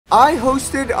I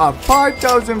hosted a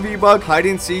 5,000 V-Buck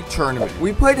hide-and-seek tournament.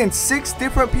 We played in 6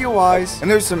 different POIs,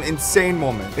 and there's some insane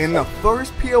moments. And the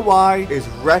first POI is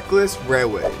Reckless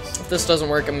Railways. If this doesn't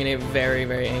work, I'm gonna get very,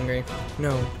 very angry.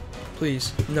 No.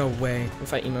 Please. No way. What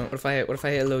if I emote? What if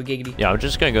I hit a little giggity? Yeah, I'm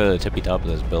just gonna go to the tippy top of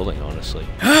this building, honestly.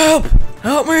 Help!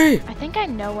 Help me! I think I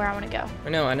know where I want to go. I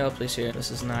know a place here. This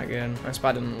is not good. My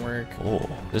spot didn't work. Oh,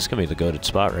 this is gonna be the goated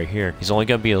spot right here. He's only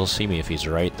gonna be able to see me if he's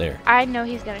right there. I know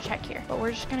he's gonna check here, but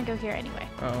we're just gonna go here anyway.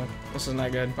 Oh, this is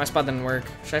not good. My spot didn't work.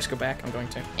 Should I just go back? I'm going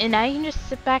to. And now you can just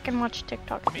sit back and watch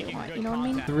TikTok if you want. You know what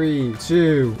I mean? 3,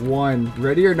 2, 1.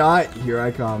 Ready or not, here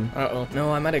I come. Uh-oh.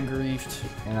 No, I might have griefed.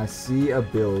 And I see a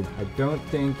build. I don't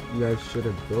think you guys should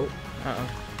have built. Uh-oh.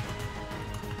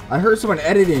 I heard someone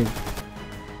editing.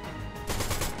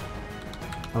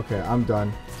 Okay, I'm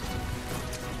done.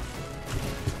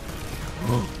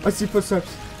 I see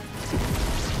footsteps.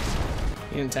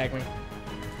 He didn't tag me.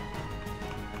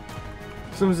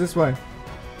 Someone's this way.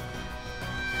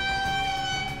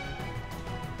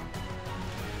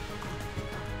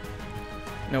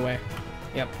 No way.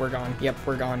 Yep, we're gone. Yep,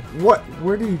 we're gone. What?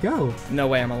 Where do you go? No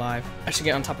way I'm alive. I should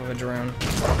get on top of a drone.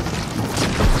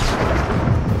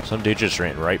 Some dude just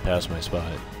ran right past my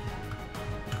spot.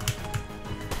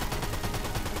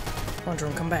 Come on,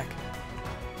 drone, come back.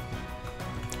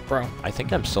 Bro. I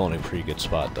think I'm still in a pretty good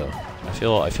spot though. I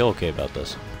feel okay about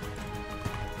this.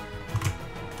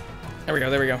 There we go,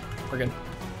 there we go. We're good.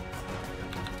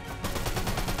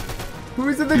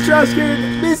 Who's in the trash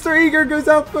can? Mr. Eager goes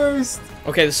out first.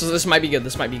 Okay, this might be good.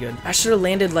 This might be good. I should have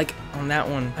landed like on that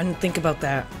one. I didn't think about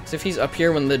that. So if he's up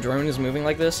here when the drone is moving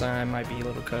like this, I might be a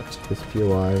little cooked. This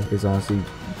POI is honestly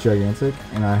gigantic,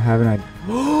 and I haven't.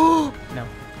 No.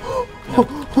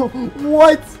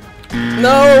 What?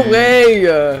 No way!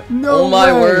 No oh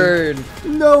my way. word!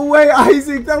 No way,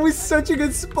 Isaac! That was such a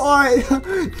good spot!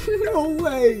 No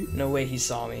way! No way he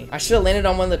saw me. I should have landed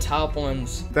on one of the top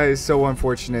ones. That is so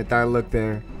unfortunate that I looked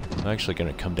there. I'm actually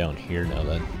gonna come down here now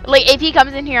then. Like, if he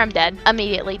comes in here, I'm dead.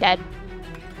 Immediately dead.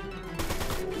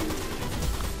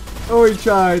 Oh, he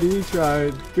tried. He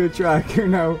tried. Good try,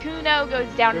 Kuno. Kuno goes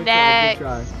down Good next.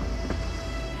 try.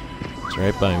 It's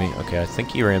right by me. Okay, I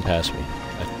think he ran past me.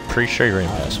 I'm pretty sure he ran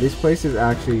past me. This place is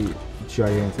actually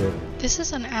gigantic. This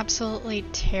is an absolutely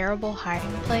terrible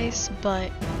hiding place, but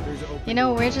you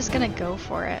know, we're just gonna go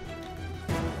for it.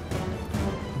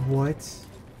 What?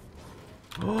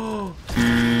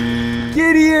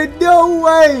 Gideon, no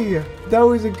way! That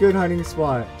was a good hiding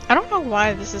spot. I don't know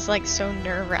why this is like so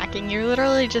nerve-wracking. You're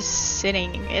literally just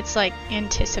sitting. It's like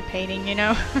anticipating, you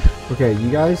know? Okay,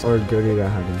 you guys are good at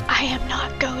hiding. I am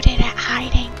not goated at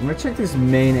hiding. I'm gonna check this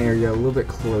main area a little bit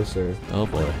closer. Oh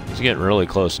boy, he's getting really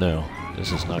close now.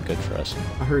 This is not good for us.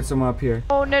 I heard someone up here.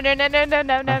 Oh, no.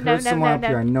 I heard someone up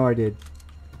here. I know I did.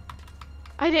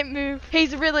 I didn't move.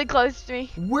 He's really close to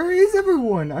me. Where is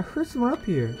everyone? I heard someone up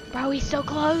here. Bro, he's so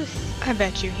close. I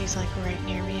bet you he's like right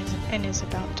near me and is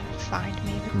about to find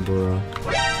me. Bro.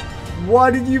 Why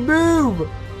did you move?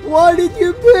 Why did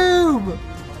you move?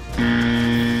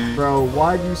 Bro,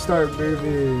 why did you start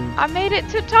moving? I made it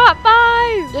to top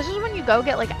 5. This is when you go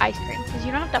get like ice cream because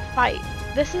you don't have to fight.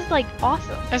 This is like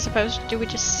awesome. I suppose, do we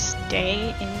just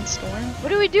stay in Storm? What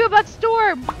do we do about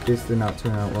Storm? This did not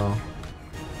turn out well.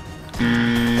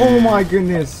 Oh my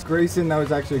goodness. Grayson, that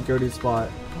was actually a go-to spot.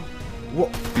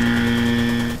 What?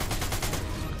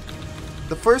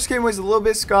 The first game was a little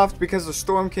bit scuffed because the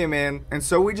storm came in, and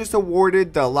so we just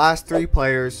awarded the last 3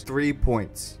 players 3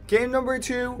 points. Game number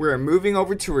 2, we're moving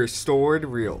over to restored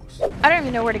reels. I don't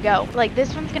even know where to go. Like,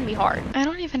 this one's gonna be hard. I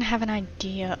don't even have an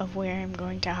idea of where I'm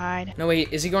going to hide. No, wait,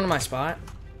 is he going to my spot?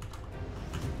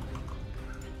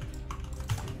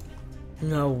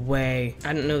 No way.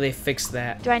 I didn't know they fixed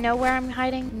that. Do I know where I'm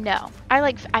hiding? No.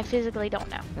 I physically don't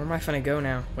know. Where am I finna go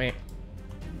now? Wait.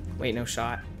 Wait, no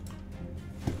shot.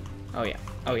 Oh yeah.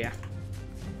 Oh yeah.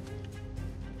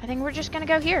 I think we're just gonna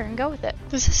go here and go with it.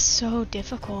 This is so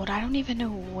difficult. I don't even know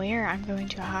where I'm going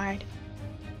to hide.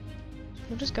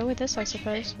 We'll just go with this, I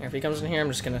suppose. Yeah, if he comes in here, I'm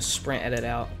just gonna sprint edit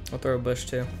out. I'll throw a bush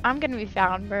too. I'm gonna be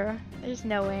found, bro. There's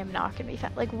no way I'm not gonna be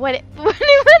found. Like, what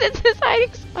is this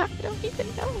hiding spot? I don't even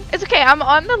know. It's okay. I'm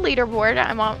on the leaderboard.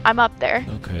 I'm up there.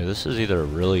 Okay, this is either a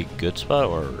really good spot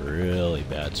or a really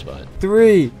bad spot.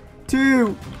 3, 2,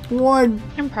 1.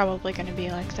 I'm probably gonna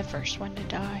be like the first one to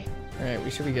die. Alright,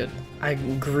 we should be good. I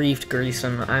griefed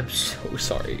Grayson. I'm so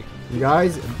sorry. You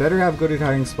guys better have good at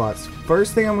hiding spots.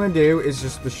 First thing I'm gonna do is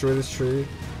just destroy this tree.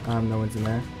 No one's in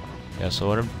there. Yeah, so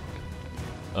what I'm...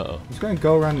 Uh-oh. I'm just gonna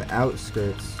go around the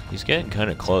outskirts. He's getting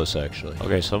kind of close, actually.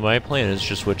 Okay, so my plan is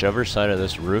just whichever side of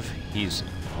this roof he's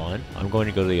on, I'm going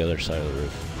to go to the other side of the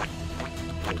roof.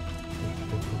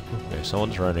 Okay,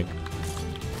 someone's running.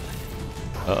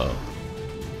 Uh-oh.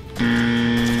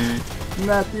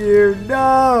 Matthew,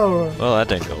 no! Well, that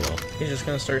didn't go well. He's just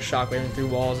gonna start shockwaving through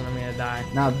walls and I'm gonna die.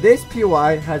 Now this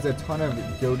POI has a ton of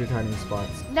goated hiding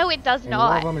spots. No, it does And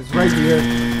one of not. them is right here,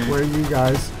 where you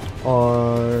guys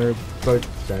are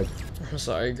both dead. I'm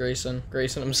sorry, Grayson.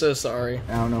 Grayson, I'm so sorry.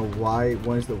 I don't know why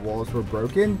one of the walls were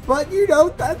broken, but you know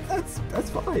that's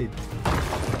fine.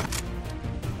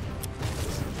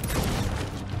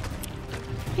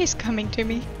 He's coming to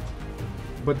me.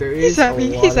 But there is He's at a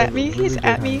me. lot He's of at me. really He's good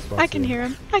at hiding me. spots I can here. hear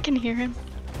him. I can hear him.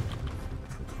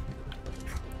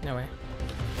 No way.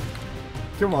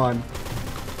 Come on.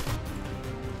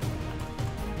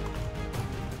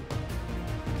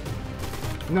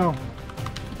 No.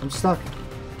 I'm stuck.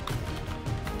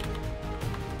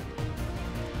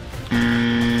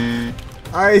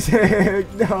 Isaac,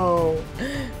 no.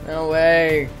 No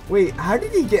way. Wait, how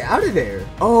did he get out of there?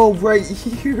 Oh, right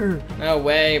here. No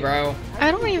way, bro.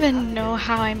 I don't even know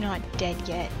how I'm not dead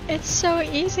yet. It's so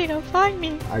easy to find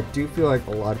me. I do feel like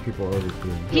a lot of people are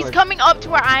overdoing. He's coming up to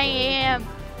where I am.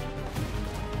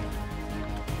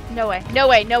 No way. No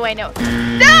way. No way. No.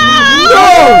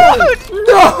 No!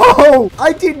 No!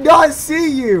 I did not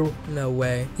see you. No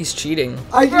way. He's cheating.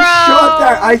 I just Bro, shot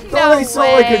that. I thought no I saw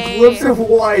like a way. glimpse of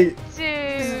white.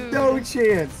 Dude. No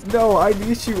chance. No, I need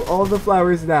to shoot all the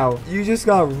flowers now. You just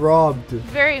got robbed.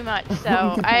 Very much so.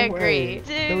 No I way. agree.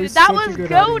 That Dude, was that such a was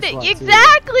good hiding goated. spot, too.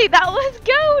 Exactly. That was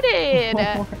goated.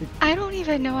 Oh my- I don't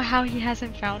even know how he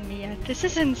hasn't found me yet. This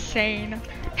is insane.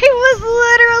 He was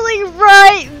literally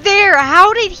right there.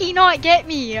 How did he not get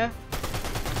me?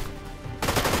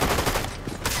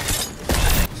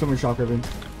 Someone shot Evan.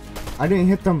 I didn't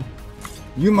hit them.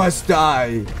 You must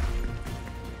die.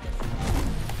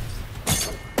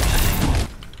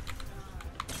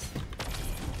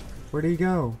 Where'd he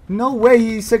go? No way,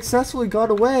 he successfully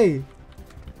got away.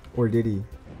 Or did he?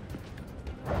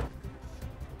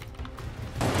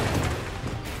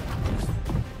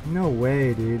 No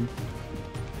way, dude.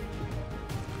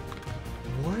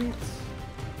 What?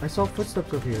 I saw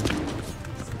footsteps up here.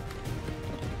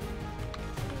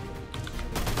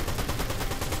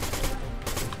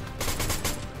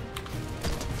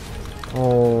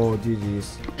 Oh,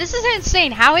 GG's. This is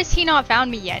insane. How has he not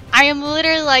found me yet? I am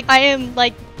literally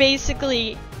like,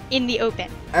 basically in the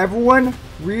open. Everyone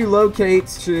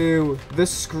relocates to the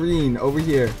screen over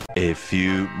here. A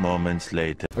few moments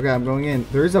later. Okay, I'm going in.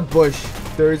 There is a bush.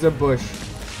 There is a bush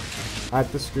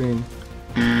at the screen.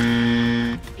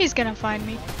 He's gonna find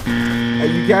me.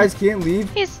 You guys can't leave.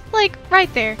 He's like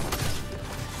right there.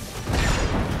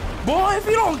 Boy, if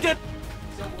you don't get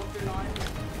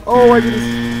Oh, I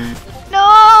did.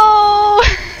 No!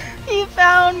 He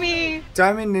found me.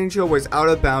 Diamond Ninja was out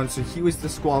of bounds, so he was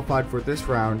disqualified for this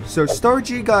round. So Star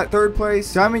G got third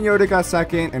place, Diamond Yoda got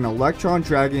second, and Electron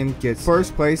Dragon gets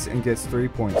first place and gets 3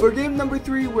 points. For game number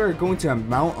 3, we're going to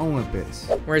Mount Olympus.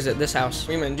 Where is it? This house.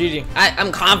 Freeman, GG.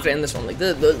 I'm confident in this one. Like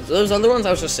those other ones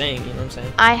I was just saying, you know what I'm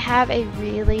saying? I have a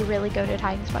really, really goated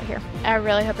hiding spot here. I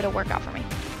really hope it'll work out for me.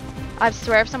 I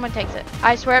swear if someone takes it.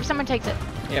 I swear if someone takes it.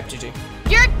 Yep, GG.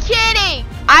 You're kidding!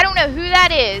 I don't know who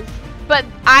that is, but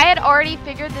I had already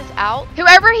figured this out.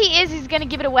 Whoever he is, he's gonna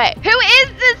give it away. Who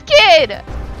is this kid?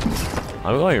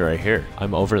 I'm going right here.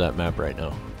 I'm over that map right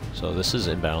now. So this is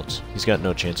inbounds. He's got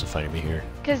no chance of finding me here.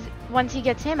 Because once he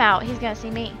gets him out, he's gonna see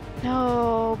me.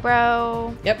 No,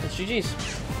 bro. Yep, it's GG's.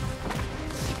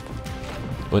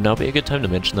 Would now be a good time to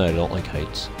mention that I don't like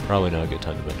heights? Probably not a good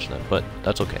time to mention that, but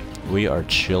that's okay. We are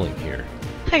chilling here.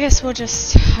 I guess we'll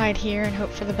just hide here and hope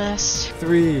for the best.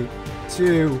 3,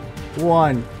 2,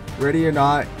 1. Ready or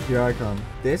not, here I come.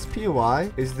 This POI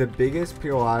is the biggest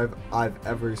POI I've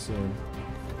ever seen.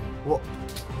 Well,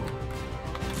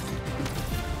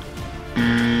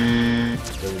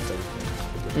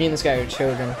 Me and this guy are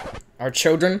children. Our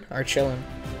children are chilling.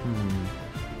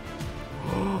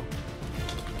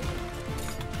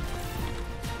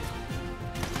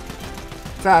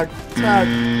 tag,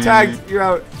 tag, tag, you're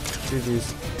out.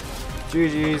 GG's.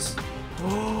 GG's.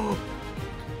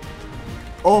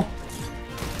 Oh.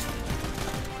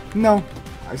 No.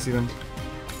 I see them.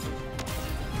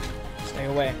 Stay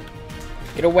away.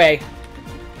 Get away.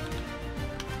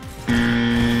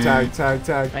 Tag, tag,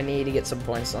 tag. I need to get some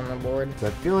points on the board. I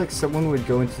feel like someone would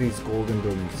go into these golden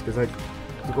buildings because like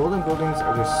the golden buildings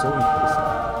are just so impressive.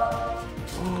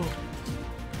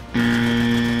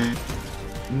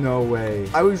 No way.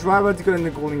 I was right about to go in the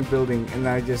golden building and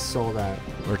I just saw that.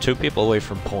 We're 2 people away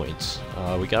from points.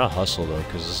 We gotta hustle though,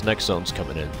 because this next zone's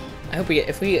coming in. I hope we get,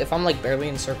 if I'm like barely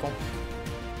in circle.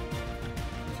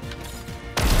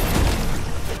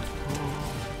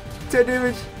 10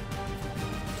 damage.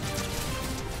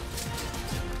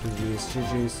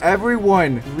 GG's.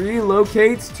 Everyone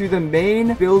relocates to the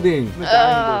main building. The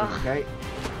dining building, okay?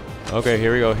 Okay,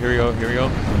 here we go.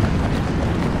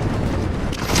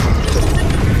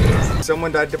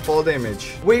 Someone died to fall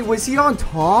damage. Wait, was he on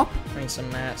top? I need some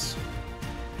mats.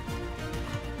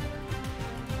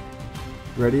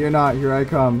 Ready or not, here I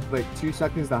come. Like 2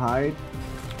 seconds to hide.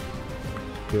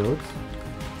 Builds.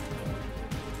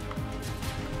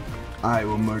 I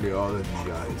will murder all of you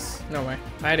guys. No way.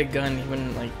 If I had a gun, he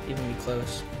wouldn't like even be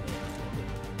close.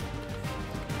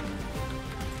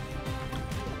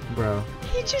 Bro.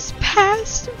 He just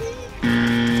passed me.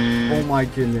 Oh my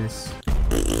goodness.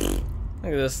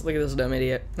 Look at this dumb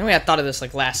idiot. No way I thought of this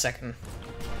like last second.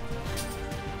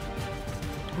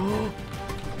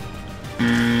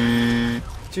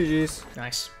 GG's.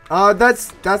 Nice.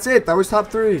 That's it. That was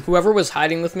top 3. Whoever was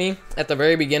hiding with me at the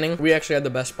very beginning, we actually had the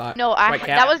best spot. No, Right, Kat?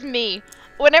 that was me.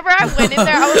 Whenever I went in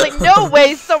there, I was like, no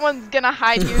way someone's gonna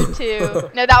hide you too.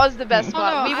 No, that was the best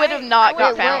spot. no, We would have not I got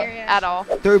went found there, at all.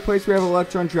 3rd place we have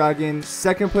Electron Dragon.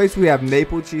 2nd place we have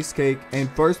Maple Cheesecake. And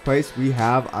 1st place we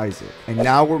have Isaac. And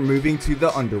now we're moving to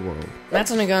the underworld.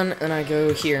 Matt's on a gun, and I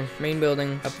go here. Main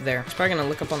building, up there. He's probably gonna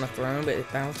look up on the throne, but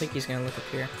I don't think he's gonna look up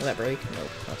here. Will that break? Nope.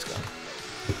 Let's go.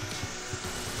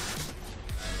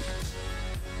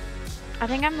 I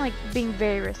think I'm like being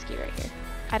very risky right here.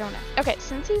 I don't know. Okay,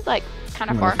 since he's like kind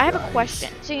of far, I have a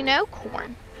question. So you know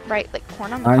corn, right? Like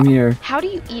corn on the I'm cob. here. How do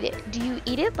you eat it? Do you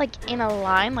eat it like in a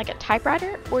line, like a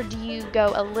typewriter, or do you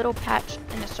go a little patch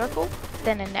in a circle,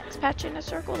 then a next patch in a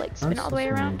circle, like spin it all the way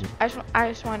around? I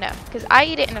just want to know, because I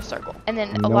eat it in a circle, and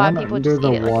then a lot of people just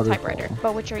eat it like a typewriter.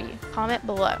 But which are you? Comment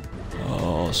below.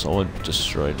 Oh, someone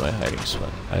destroyed my hiding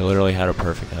spot. I literally had a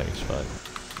perfect hiding spot.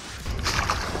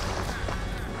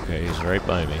 Okay, he's right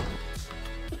by me.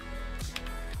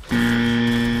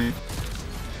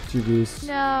 GG's.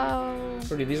 No.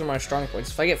 Oh, dude, these are my strong points.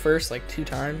 If I get first like 2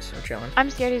 times, I'm chilling. I'm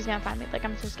scared he's gonna find me. Like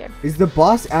I'm so scared. Is the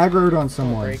boss aggroed on Don't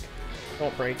someone? break.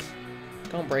 Don't break.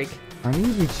 Don't break. I need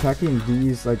to be checking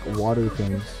these like water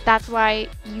things. That's why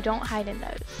you don't hide in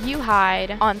those. You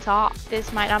hide on top.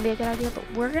 This might not be a good idea, but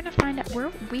we're gonna find out.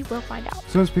 We will find out.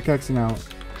 Someone's pickaxing out.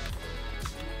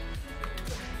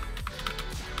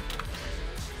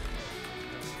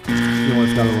 You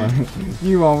almost got away.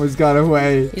 You almost got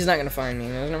away. He's not gonna find me.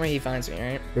 There's no way he finds me,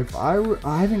 right? If I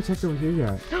haven't checked over here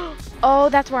yet. Oh,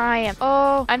 that's where I am.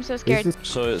 Oh, I'm so scared. Is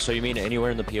this- So you mean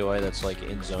anywhere in the POI that's like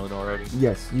in zone already?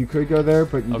 Yes, you could go there,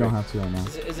 but you Okay. don't have to right now.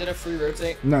 Is it a free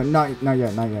rotate? No, not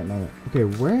yet. Okay,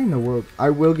 where in the world? I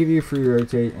will give you a free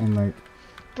rotate and like.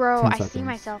 Bro, 10 I see seconds.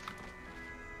 myself.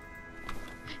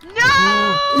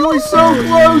 No! You were so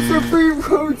close to free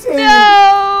rotate.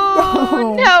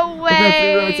 No! No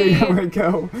Okay, free way! rotate. There we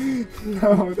go.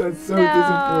 No, that's so disappointing.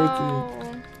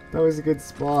 No. That was a good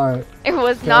spot. It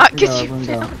was Okay, not let me because go, you let me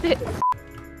go. found it.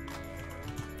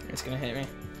 It's gonna hit me.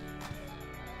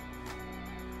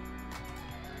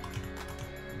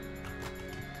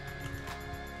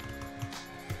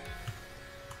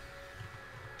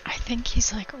 I think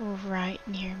he's like right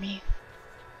near me.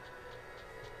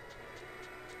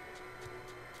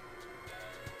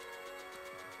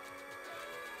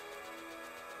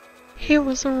 He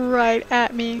was right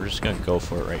at me. We're just gonna go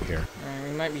for it right here. Alright,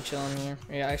 we might be chilling here.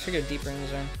 Yeah, I should go deeper in the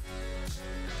zone.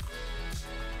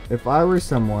 If I were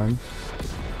someone,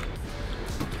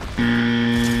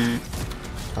 I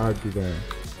would be there.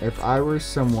 If I were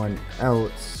someone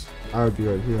else, I would be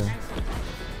right here.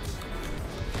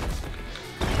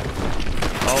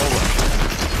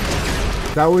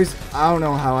 Oh, That was, I don't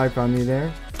know how I found you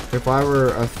there. If I were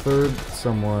a third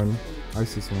someone, I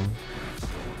see someone.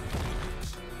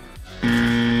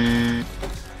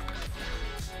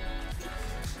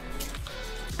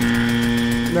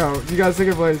 No, you got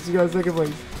second place. You got second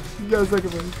place. You got second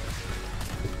place.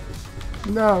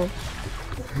 No.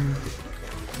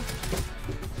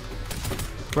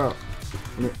 Bro.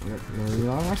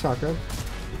 You're on my shotgun.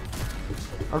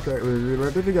 Okay, we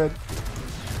reloaded again.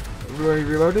 We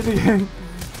reloaded again.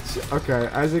 Okay,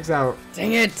 Isaac's out.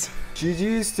 Dang it!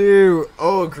 GG's to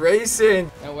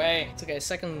Grayson. No way. It's okay.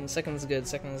 Second's good.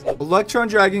 Second's good. Electron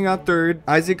Dragon got 3rd,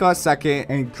 Isaac got 2nd,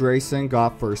 and Grayson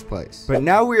got 1st place. But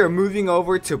now we are moving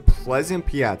over to Pleasant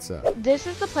Piazza. This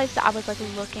is the place that I was like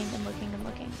looking.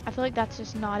 I feel like that's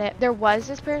just not it. There was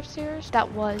this pair of stairs.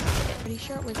 That was it. Pretty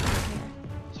sure it was in here.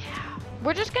 Yeah.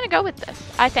 We're just gonna go with this,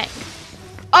 I think.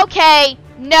 Okay,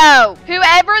 no.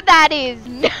 Whoever that is,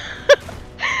 no.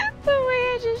 The way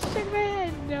I just shook my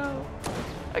head, no.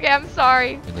 Okay, I'm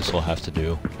sorry. And this will have to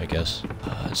do, I guess.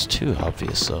 It's too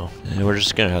obvious, though. And we're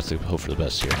just gonna have to hope for the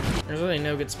best here. There's really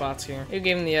no good spots here. Who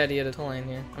gave him the idea to land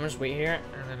here? I'm gonna just wait here,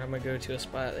 and then I'm gonna go to a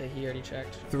spot that he already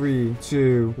checked. 3,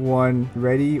 2, 1.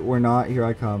 Ready or not? Here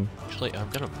I come. Actually, I'm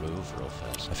gonna move real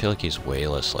fast. I feel like he's way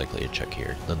less likely to check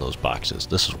here than those boxes.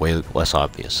 This is way less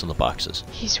obvious than the boxes.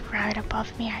 He's right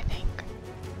above me, I think.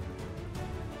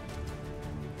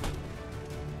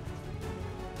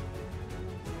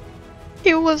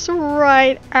 He was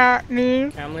right at me.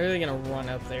 Okay, I'm literally gonna run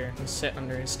up there and sit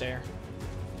under his stair.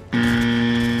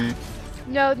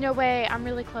 No, no way. I'm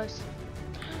really close.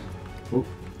 Oop.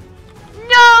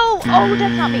 No! Oh,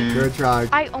 that's not me. Good try.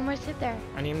 I almost hit there.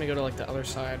 I need him to go to like the other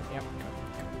side. Yep.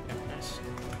 Yep, nice.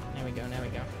 There we go, now we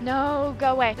go. No,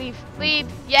 go away. Leave. Leave.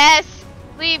 Yes!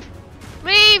 Leave.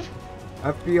 Leave!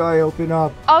 FBI, open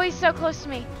up. Oh, he's so close to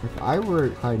me. If I were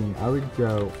hiding, I would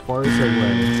go farthest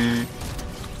away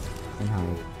and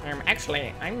hide.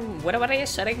 Actually, I'm literally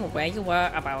sitting where you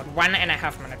were about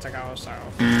 1.5 minutes ago, so.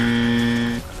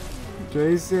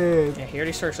 Jason. Yeah, he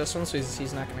already searched this one, so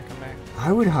he's not gonna come back.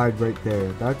 I would hide right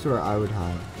there. That's where I would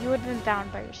hide. You would have been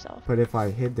found by yourself. But if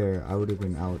I hid there, I would have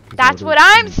been out. 'cause I That's would've what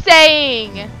I'm seen-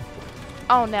 saying!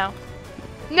 Oh, no.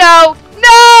 No!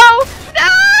 No!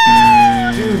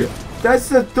 No! Dude, that's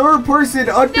the third person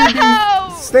underneath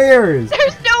No! stairs.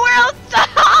 There's nowhere else to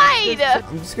hide!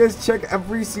 I'm just gonna check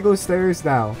every single stairs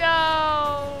now.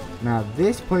 No! Now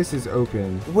this place is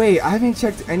open. Wait, I haven't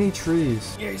checked any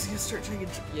trees. Yeah, he's gonna start checking.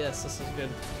 Yes, this is good.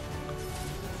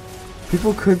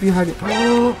 People could be hiding.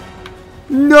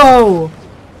 No!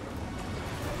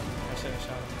 I should have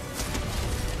shot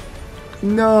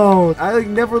him. No! I like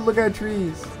never look at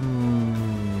trees.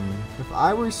 If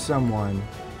I were someone,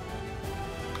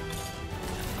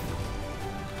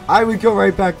 I would go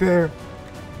right back there.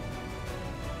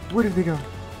 Where did they go?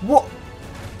 What?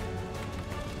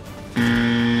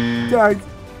 Dad,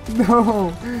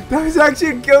 no. That was actually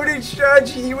a goated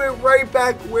strategy. He went right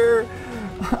back where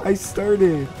I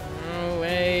started. No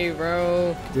way,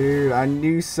 bro. Dude, I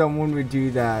knew someone would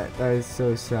do that. That is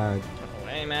so sad. No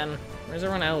way, man. Where's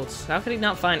everyone else? How could he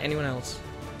not find anyone else?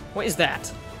 What is that?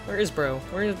 Where is bro?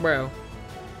 Where is bro?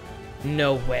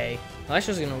 No way.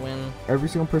 Elisha's gonna win. Every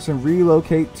single person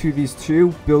relocate to these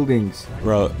 2 buildings.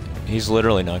 Bro, he's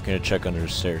literally not going to check under the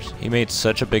stairs. He made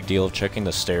such a big deal of checking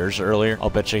the stairs earlier. I'll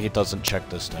bet you he doesn't check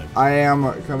this time. I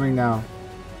am coming now.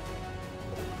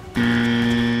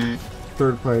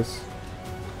 3rd place.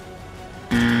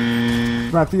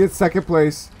 Matthew gets 2nd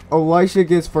place. Elisha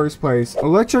gets 1st place.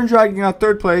 Electron Dragon got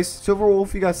 3rd place. Silver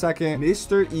Wolfie got 2nd.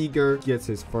 Mr. Eager gets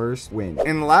his 1st win.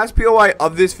 And the last POI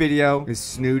of this video is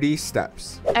Snooty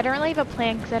Steps. I don't really have a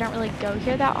plan because I don't really go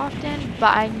here that often,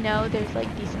 but I know there's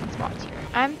like decent spots here.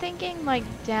 I'm thinking like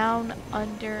down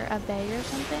under a bay or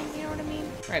something, you know what I mean?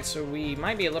 Alright, so we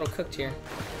might be a little cooked here.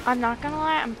 I'm not gonna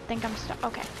lie, I think I'm stuck.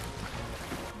 Okay.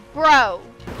 Bro!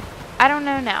 I don't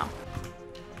know now.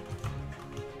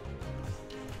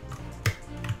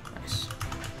 Nice.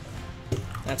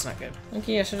 That's not good.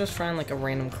 Okay, I should just find like a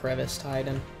random crevice to hide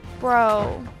in.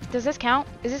 Bro, does this count?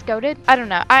 Is this goated? I don't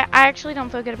know. I actually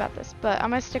don't feel good about this, but I'm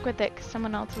gonna stick with it because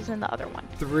someone else was in the other one.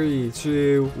 3,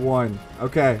 2, 1.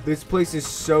 Okay, this place is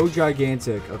so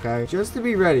gigantic, okay? Just to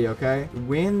be ready, okay?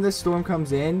 When the storm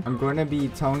comes in, I'm going to be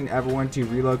telling everyone to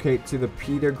relocate to the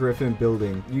Peter Griffin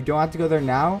building. You don't have to go there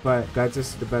now, but that's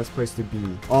just the best place to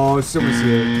be. Oh, someone's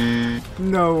here.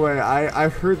 No way. I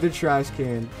heard the trash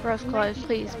can. Bro's closed.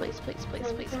 Please, please, please,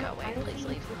 please, please go away. Please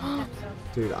leave.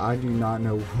 Dude, I do not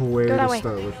know where Go that to way.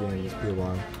 start looking at this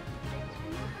POI.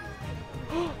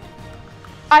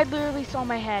 I literally saw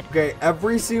my head. Okay,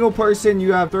 every single person,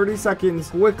 you have 30 seconds.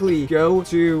 Quickly go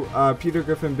to Peter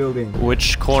Griffin building.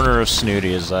 Which corner of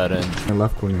Snooty is that in?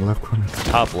 Left corner, left corner.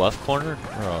 Top left corner?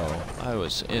 Bro, I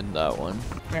was in that one.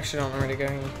 I actually don't know where to go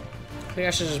here. I think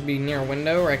I should just be near a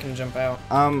window or I can jump out.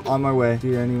 I'm on my way.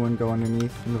 Did anyone go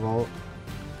underneath in the vault?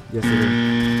 Yes, I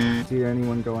did. Did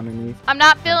anyone go underneath? I'm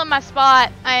not feeling my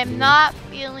spot. I am not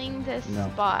feeling this No.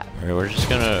 spot. Alright, we're just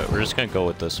gonna go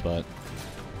with this spot.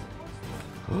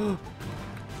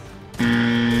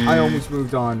 I almost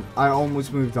moved on. I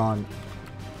almost moved on.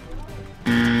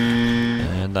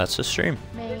 And that's the stream.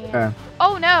 Man. Okay.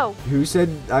 Oh no. Who said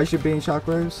I should be in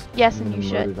shockwaves? Yes, I'm and gonna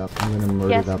you murder should. that. I'm gonna murder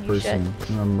Yes, that and you person.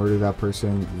 I'm gonna murder that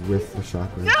person with the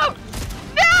shockwave. No!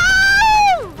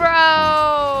 No!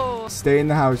 Bro! Stay in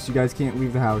the house. You guys can't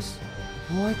leave the house.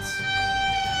 What?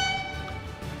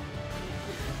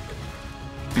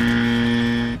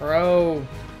 Bro.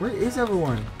 Where is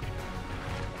everyone?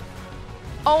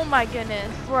 Oh my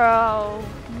goodness. Bro.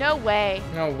 No way.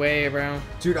 No way, bro.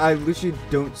 Dude, I literally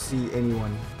don't see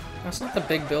anyone. That's not the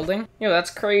big building. Yo,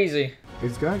 that's crazy.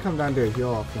 It's gonna come down to a heal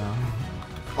off now.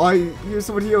 Oh, I hear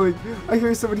someone healing. I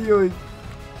hear someone healing.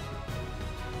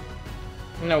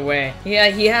 No way. Yeah,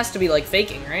 he has to be like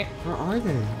faking, right? Where are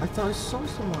they? I thought I saw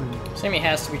someone. Sammy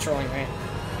has to be trolling, right?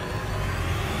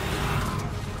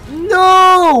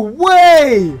 No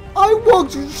way! I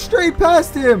walked straight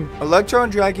past him. Electron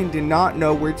Dragon did not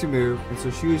know where to move, and so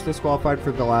she was disqualified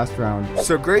for the last round.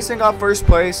 So Grayson got first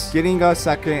place, Gideon got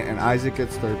second, and Isaac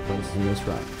gets third place in this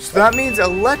round. So that means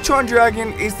Electron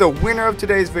Dragon is the winner of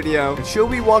today's video, and she'll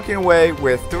be walking away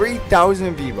with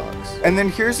 3,000 V-Bucks. And then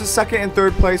here's the second and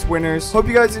third place winners. Hope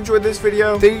you guys enjoyed this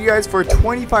video. Thank you guys for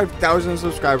 25,000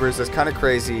 subscribers. That's kind of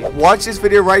crazy. Watch this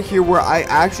video right here where I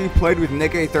actually played with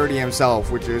Nick A30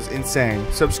 himself, which is insane.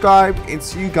 Subscribe and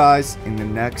see you guys in the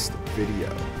next video.